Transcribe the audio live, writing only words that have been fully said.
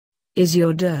Is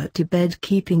your dirty bed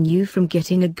keeping you from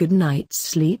getting a good night's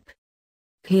sleep?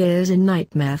 Here's a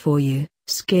nightmare for you.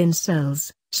 Skin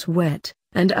cells, sweat,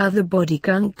 and other body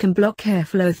gunk can block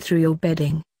airflow through your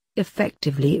bedding,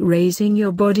 effectively raising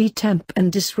your body temp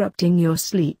and disrupting your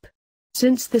sleep.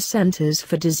 Since the Centers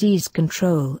for Disease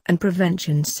Control and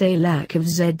Prevention say lack of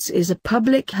Zeds is a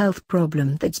public health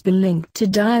problem that's been linked to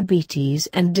diabetes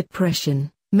and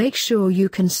depression, make sure you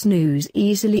can snooze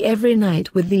easily every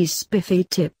night with these spiffy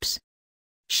tips.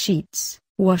 Sheets: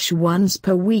 wash once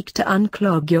per week to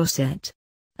unclog your set.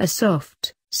 A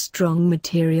soft, strong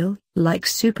material, like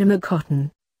Superma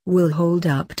cotton, will hold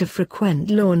up to frequent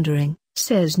laundering,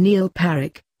 says Neil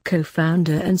Parrick,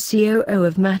 co-founder and COO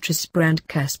of mattress brand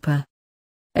Casper.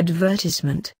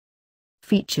 Advertisement.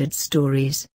 Featured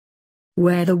stories.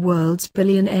 Where the World's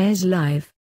Billionaires Live.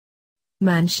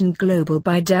 Mansion Global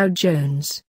by Dow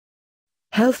Jones.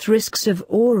 Health risks of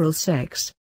oral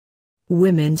sex.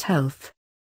 Women's health.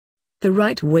 The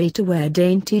right way to wear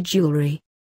dainty jewelry.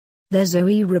 The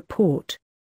Zoe Report.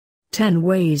 10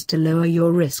 ways to lower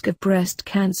your risk of breast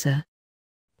cancer.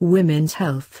 Women's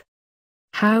health.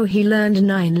 How he learned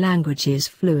 9 languages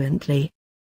fluently.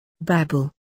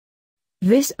 Babble.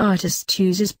 This artist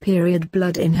uses period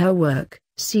blood in her work,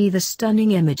 see the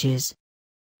stunning images.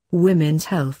 Women's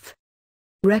health.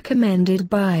 Recommended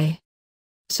by.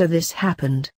 So this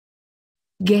happened.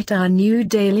 Get our new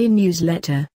daily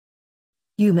newsletter.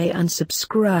 You may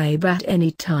unsubscribe at any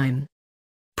time.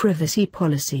 Privacy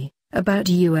policy, about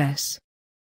U.S.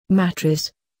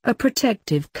 mattress. A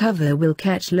protective cover will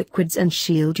catch liquids and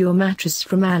shield your mattress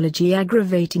from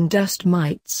allergy-aggravating dust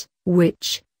mites,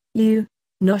 which,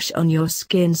 nosh on your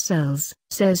skin cells,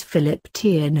 says Philip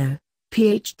Tierno,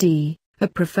 Ph.D., a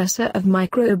professor of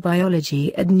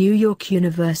microbiology at New York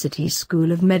University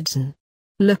School of Medicine.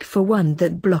 Look for one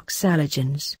that blocks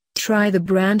allergens. Try the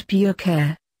brand Pure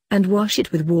Care, and wash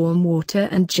it with warm water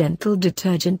and gentle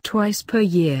detergent twice per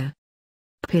year.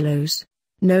 Pillows.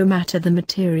 No matter the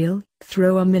material,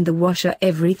 throw them in the washer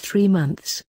every 3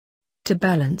 months. To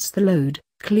balance the load,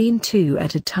 clean 2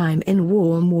 at a time in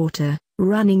warm water,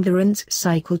 running the rinse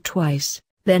cycle twice,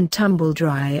 then tumble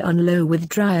dry on low with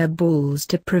dryer balls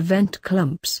to prevent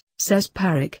clumps, says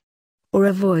Parrick. Or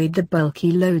avoid the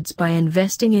bulky loads by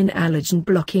investing in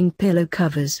allergen-blocking pillow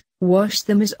covers. Wash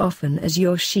them as often as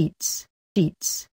your sheets.